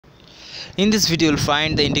In this video you'll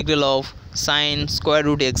find the integral of sine square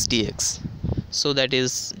root x dx. So that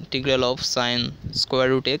is integral of sine square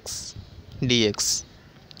root x dx.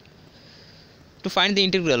 To find the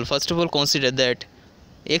integral, first of all consider that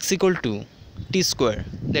x equal to t square,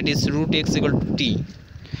 that is root x equal to t.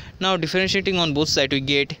 Now differentiating on both sides we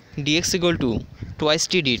get dx equal to twice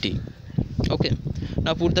t dt. Okay,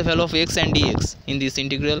 now put the value of x and dx in this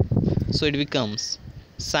integral, so it becomes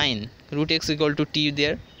sine root x equal to t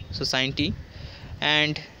there, so sine t,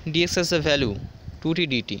 and dx has a value 2t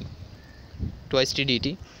dt, twice t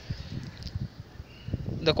dt.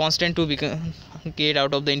 The constant 2 become get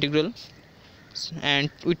out of the integral,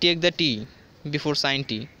 and we take the t before sine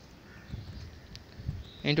t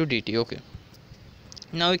into dt. Okay,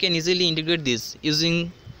 now we can easily integrate this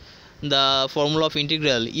using the formula of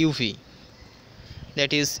integral uv,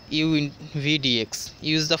 that is u in v dx.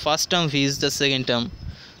 U is the first term, v is the second term,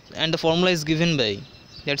 and the formula is given by,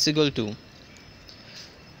 that's equal to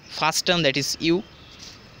first term, that is u,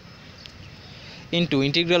 into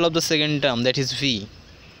integral of the second term, that is v,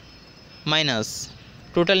 minus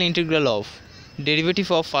total integral of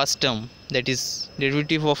derivative of first term, that is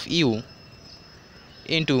derivative of u,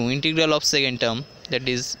 into integral of second term, that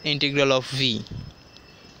is integral of v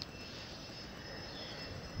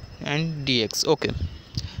and dx. Okay,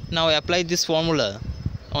 now I apply this formula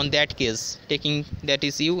on that case, taking that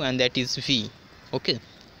is u and that is v. Okay,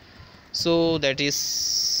 so that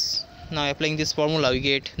is, now applying this formula we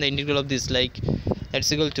get the integral of this, like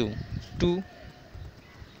that's equal to 2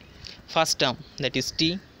 first term, that is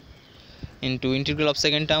t, into integral of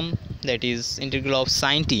second term, that is integral of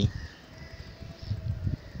sine t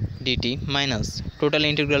dt, minus total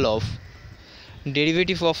integral of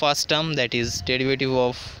derivative of first term, that is derivative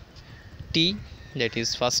of t, that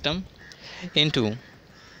is first term, into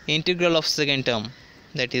integral of second term,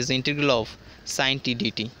 that is integral of sine t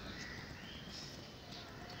dt.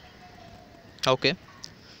 Okay,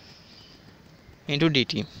 into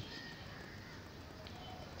dt.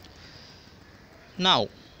 Now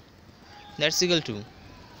that's equal to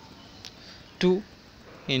 2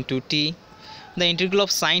 into t. The integral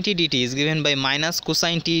of sine t dt is given by minus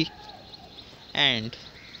cosine t, and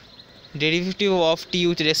derivative of t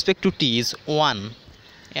with respect to t is 1,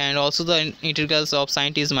 and also the integrals of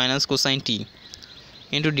sine t is minus cosine t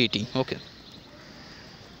into dt. Okay,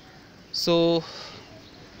 so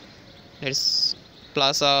let's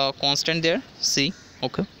plus a constant there, c.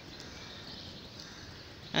 Okay,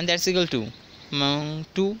 and that's equal to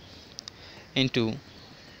 2 into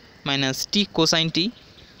minus t cosine t,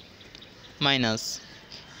 minus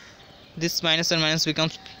this minus and minus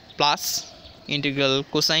becomes plus integral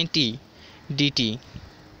cosine t dt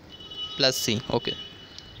plus c. Okay,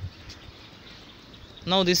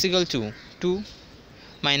 now this is equal to 2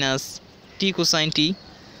 minus t cosine t,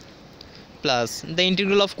 plus the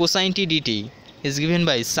integral of cosine t dt is given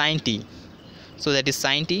by sine t, so that is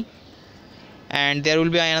sine t, and there will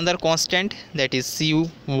be another constant, that is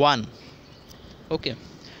cu1. Okay,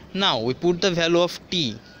 now we put the value of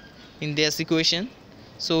t in this equation.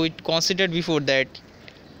 So it considered before that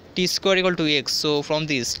t square equal to x, so from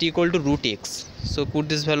this t equal to root x, so put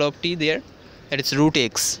this value of t there, that is root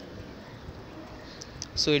x,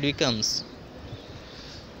 so it becomes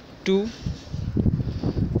 2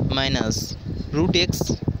 minus root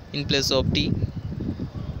x in place of t,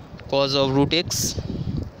 cos of root x,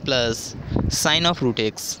 plus sine of root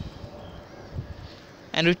x,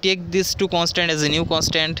 and we take this two constant as a new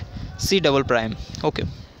constant, c double prime. Okay,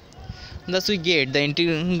 thus we get the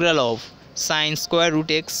integral of sine square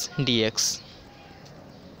root x dx.